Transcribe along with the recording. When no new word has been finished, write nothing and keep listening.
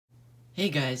Hey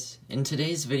guys, in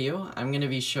today's video I'm going to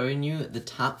be showing you the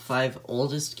top 5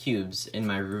 oldest cubes in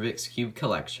my Rubik's Cube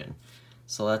collection.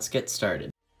 So let's get started.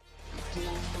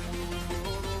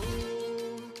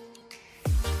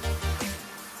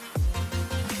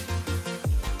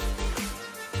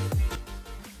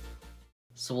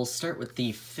 So we'll start with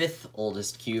the 5th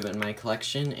oldest cube in my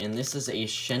collection, and this is a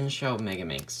Shenshou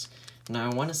Megaminx. Now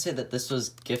I want to say that this was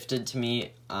gifted to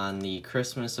me on the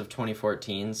Christmas of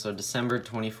 2014, so December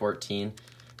 2014.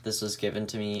 This was given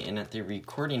to me, and at the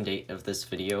recording date of this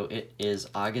video, it is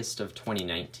August of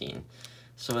 2019.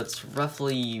 So it's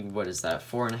roughly,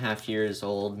 4.5 years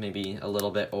old, maybe a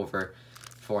little bit over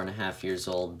 4.5 years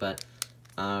old, but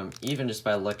even just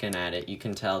by looking at it, you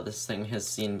can tell this thing has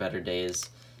seen better days.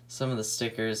 Some of the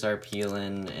stickers are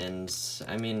peeling, and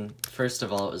I mean, first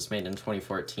of all, it was made in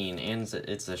 2014, and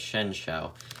it's a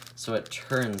Shenshou, so it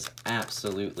turns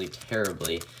absolutely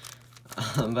terribly.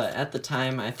 But at the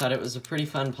time, I thought it was a pretty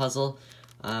fun puzzle,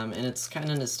 and it's kind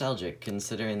of nostalgic,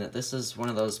 considering that this is one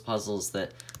of those puzzles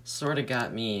that sort of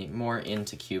got me more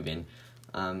into cubing.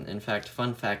 In fact,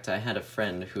 fun fact, I had a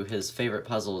friend who his favorite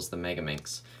puzzle was the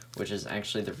Megaminx, which is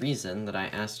actually the reason that I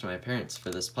asked my parents for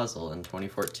this puzzle in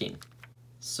 2014.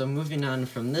 So moving on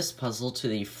from this puzzle to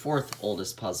the 4th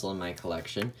oldest puzzle in my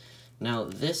collection. Now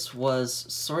this was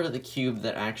sort of the cube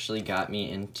that actually got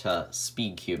me into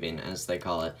speed cubing, as they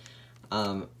call it.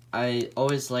 I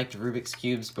always liked Rubik's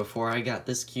Cubes before I got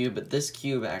this cube, but this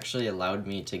cube actually allowed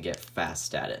me to get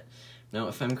fast at it. Now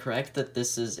if I'm correct that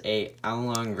this is a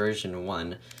Aolong version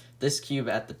 1, this cube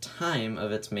at the time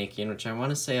of its making, which I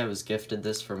want to say I was gifted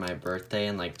this for my birthday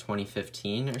in like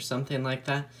 2015 or something like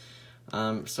that,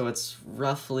 so it's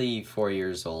roughly 4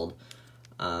 years old,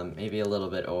 maybe a little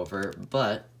bit over,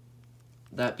 but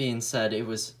that being said, it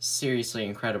was seriously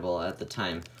incredible at the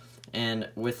time. And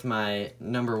with my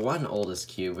number 1 oldest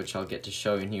cube, which I'll get to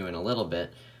showing you in a little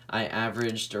bit, I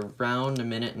averaged around 1.5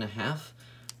 minutes,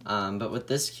 but with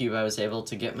this cube I was able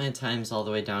to get my times all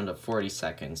the way down to 40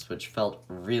 seconds, which felt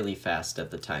really fast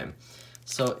at the time.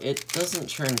 So it doesn't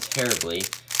turn terribly,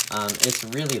 it's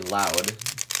really loud.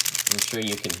 I'm sure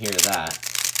you can hear that.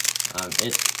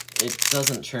 It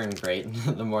doesn't churn great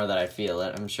the more that I feel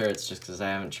it. I'm sure it's just because I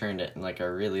haven't churned it in like a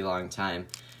really long time.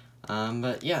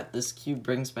 But yeah, this cube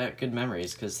brings back good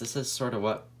memories because this is sort of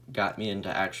what got me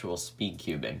into actual speed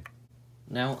cubing.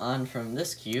 Now on from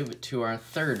this cube to our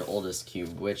 3rd oldest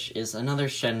cube, which is another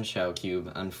Shenshou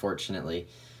cube, unfortunately.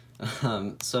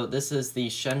 So this is the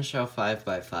Shenshou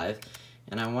 5x5.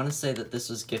 And I want to say that this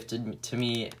was gifted to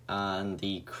me on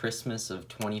the Christmas of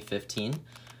 2015,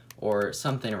 or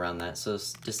something around that, so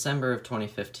it's December of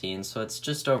 2015, so it's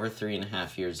just over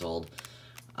 3.5 years old.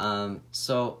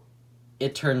 So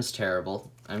it turns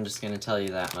terrible, I'm just going to tell you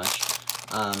that much.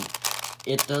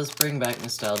 It does bring back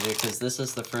nostalgia, because this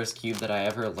is the first cube that I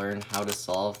ever learned how to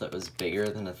solve that was bigger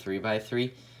than a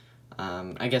 3x3.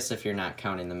 I guess if you're not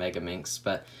counting the Megaminx,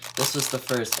 but this was the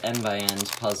first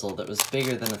end-by-end puzzle that was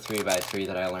bigger than a 3x3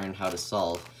 that I learned how to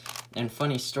solve. And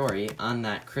funny story, on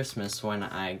that Christmas when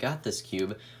I got this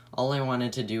cube, all I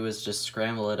wanted to do was just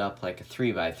scramble it up like a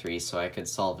 3x3 so I could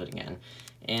solve it again.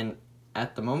 And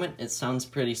at the moment, it sounds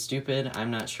pretty stupid. I'm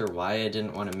not sure why I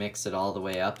didn't want to mix it all the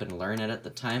way up and learn it at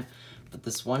the time. But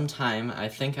this one time, I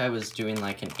think I was doing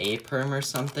like an A-perm or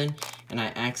something, and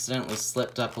I accidentally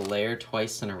slipped up a layer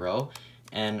twice in a row,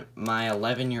 and my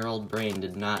 11-year-old brain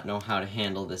did not know how to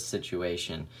handle this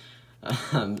situation.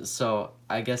 So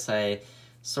I guess I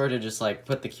sort of just like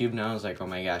put the cube down. I was like, oh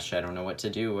my gosh, I don't know what to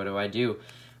do. What do I do?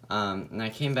 And I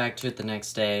came back to it the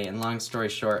next day, and long story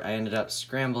short, I ended up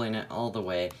scrambling it all the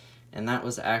way, and that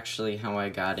was actually how I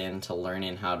got into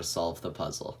learning how to solve the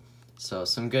puzzle. So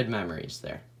some good memories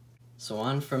there. So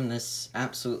on from this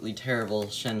absolutely terrible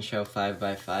Shenshou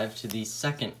 5x5 to the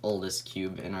 2nd oldest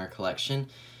cube in our collection.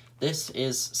 This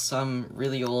is some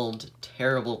really old,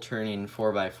 terrible turning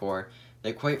 4x4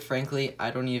 that quite frankly,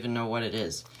 I don't even know what it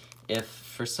is. If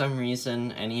for some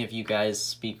reason any of you guys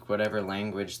speak whatever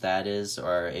language that is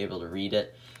or are able to read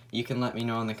it, you can let me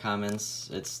know in the comments.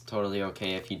 It's totally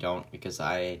okay if you don't, because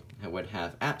I would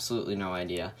have absolutely no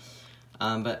idea.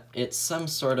 But it's some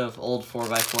sort of old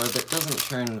 4x4 that doesn't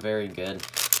turn very good.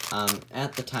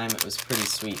 At the time it was pretty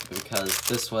sweet because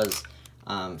this was,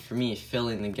 for me,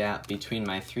 filling the gap between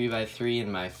my 3x3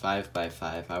 and my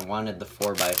 5x5. I wanted the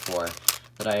 4x4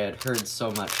 that I had heard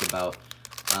so much about,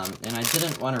 and I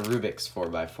didn't want a Rubik's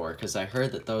 4x4 because I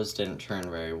heard that those didn't turn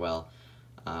very well.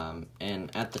 And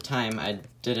at the time I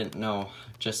didn't know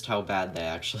just how bad they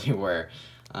actually were,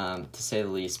 to say the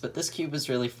least. But this cube was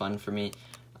really fun for me.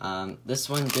 This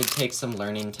one did take some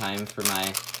learning time for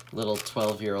my little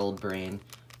 12-year-old brain,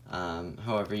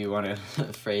 however you want to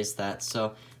phrase that.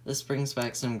 So this brings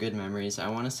back some good memories. I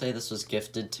want to say this was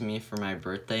gifted to me for my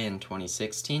birthday in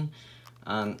 2016.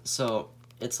 So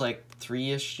it's like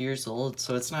 3-ish years old,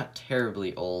 so it's not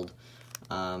terribly old,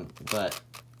 but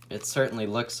it certainly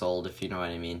looks old, if you know what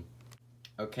I mean.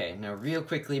 Okay, now real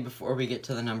quickly before we get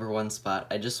to the number 1 spot,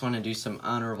 I just want to do some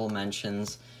honorable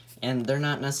mentions, and they're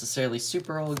not necessarily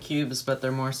super old cubes, but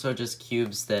they're more so just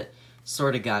cubes that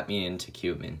sort of got me into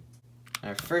cubing.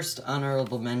 Our first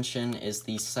honorable mention is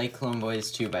the Cyclone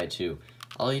Boys 2x2.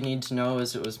 All you need to know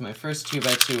is it was my first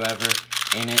 2x2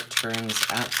 ever, and it turns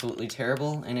absolutely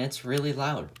terrible, and it's really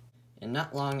loud. And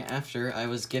not long after, I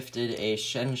was gifted a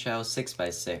Shenshao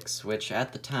 6x6, which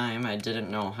at the time I didn't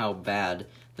know how bad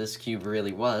this cube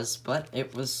really was, but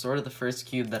it was sort of the first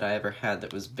cube that I ever had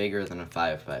that was bigger than a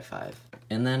 5x5.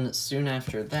 And then soon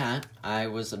after that, I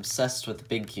was obsessed with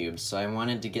big cubes, so I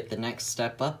wanted to get the next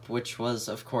step up, which was,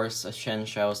 of course, a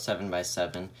Shenshao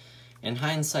 7x7. In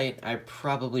hindsight, I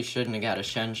probably shouldn't have got a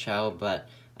Shenshao, but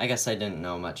I guess I didn't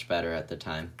know much better at the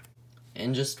time.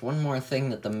 And just one more thing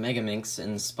that the Megaminx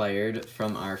inspired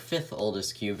from our 5th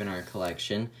oldest cube in our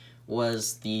collection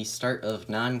was the start of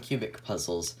non-cubic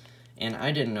puzzles. And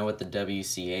I didn't know what the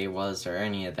WCA was or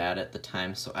any of that at the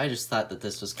time, so I just thought that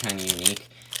this was kind of unique.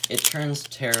 It turns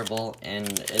terrible,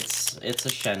 and it's a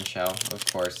Shenshao, of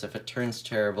course. If it turns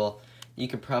terrible, you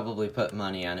could probably put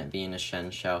money on it being a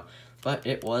Shenshao, but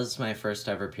it was my first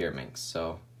ever Pyraminx,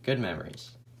 so good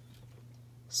memories.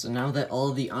 So now that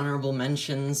all the honorable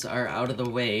mentions are out of the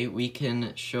way, we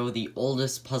can show the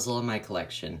oldest puzzle in my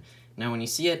collection. Now when you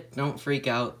see it, don't freak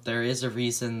out, there is a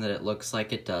reason that it looks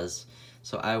like it does.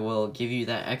 So I will give you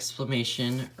that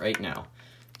explanation right now.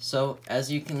 So,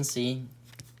 as you can see,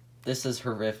 this is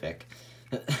horrific.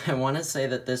 I want to say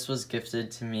that this was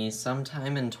gifted to me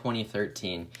sometime in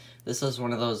 2013. This is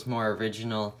one of those more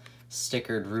original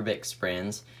stickered Rubik's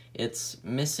brands. It's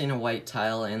missing a white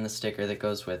tile and the sticker that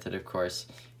goes with it, of course.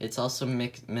 It's also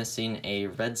missing a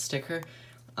red sticker,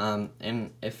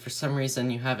 and if for some reason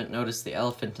you haven't noticed the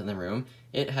elephant in the room,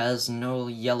 it has no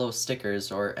yellow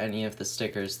stickers or any of the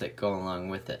stickers that go along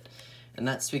with it. And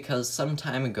that's because some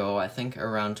time ago, I think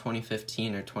around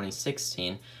 2015 or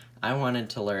 2016, I wanted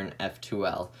to learn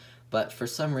F2L, but for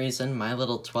some reason my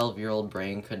little 12-year-old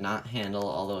brain could not handle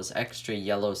all those extra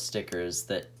yellow stickers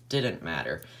that didn't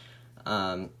matter.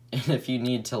 And if you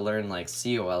need to learn like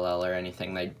COLL or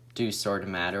anything, they do sort of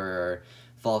matter, or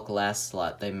Volk last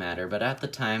slot, they matter, but at the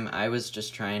time I was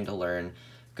just trying to learn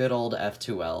good old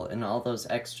F2L, and all those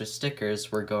extra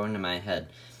stickers were going to my head.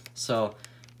 So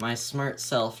my smart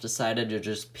self decided to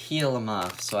just peel them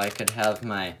off so I could have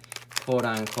my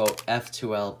quote-unquote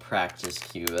F2L practice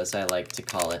cube, as I like to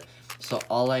call it. So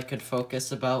all I could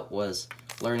focus about was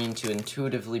learning to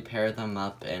intuitively pair them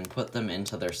up and put them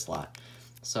into their slot.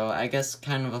 So I guess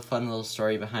kind of a fun little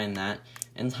story behind that.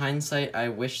 In hindsight, I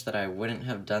wish that I wouldn't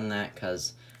have done that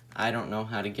because I don't know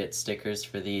how to get stickers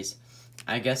for these.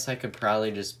 I guess I could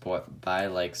probably just buy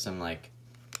like some like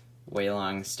way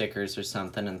long stickers or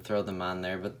something and throw them on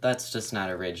there, but that's just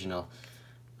not original.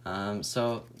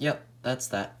 So yep, that's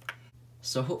that.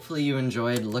 So hopefully you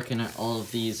enjoyed looking at all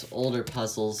of these older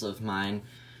puzzles of mine,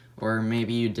 or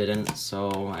maybe you didn't,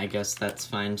 so I guess that's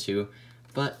fine too.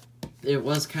 But it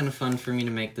was kind of fun for me to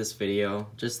make this video,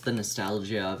 just the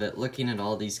nostalgia of it, looking at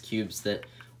all these cubes that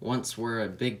once were a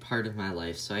big part of my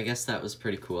life, so I guess that was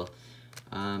pretty cool.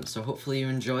 So hopefully you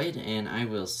enjoyed, and I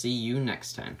will see you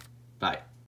next time. Bye.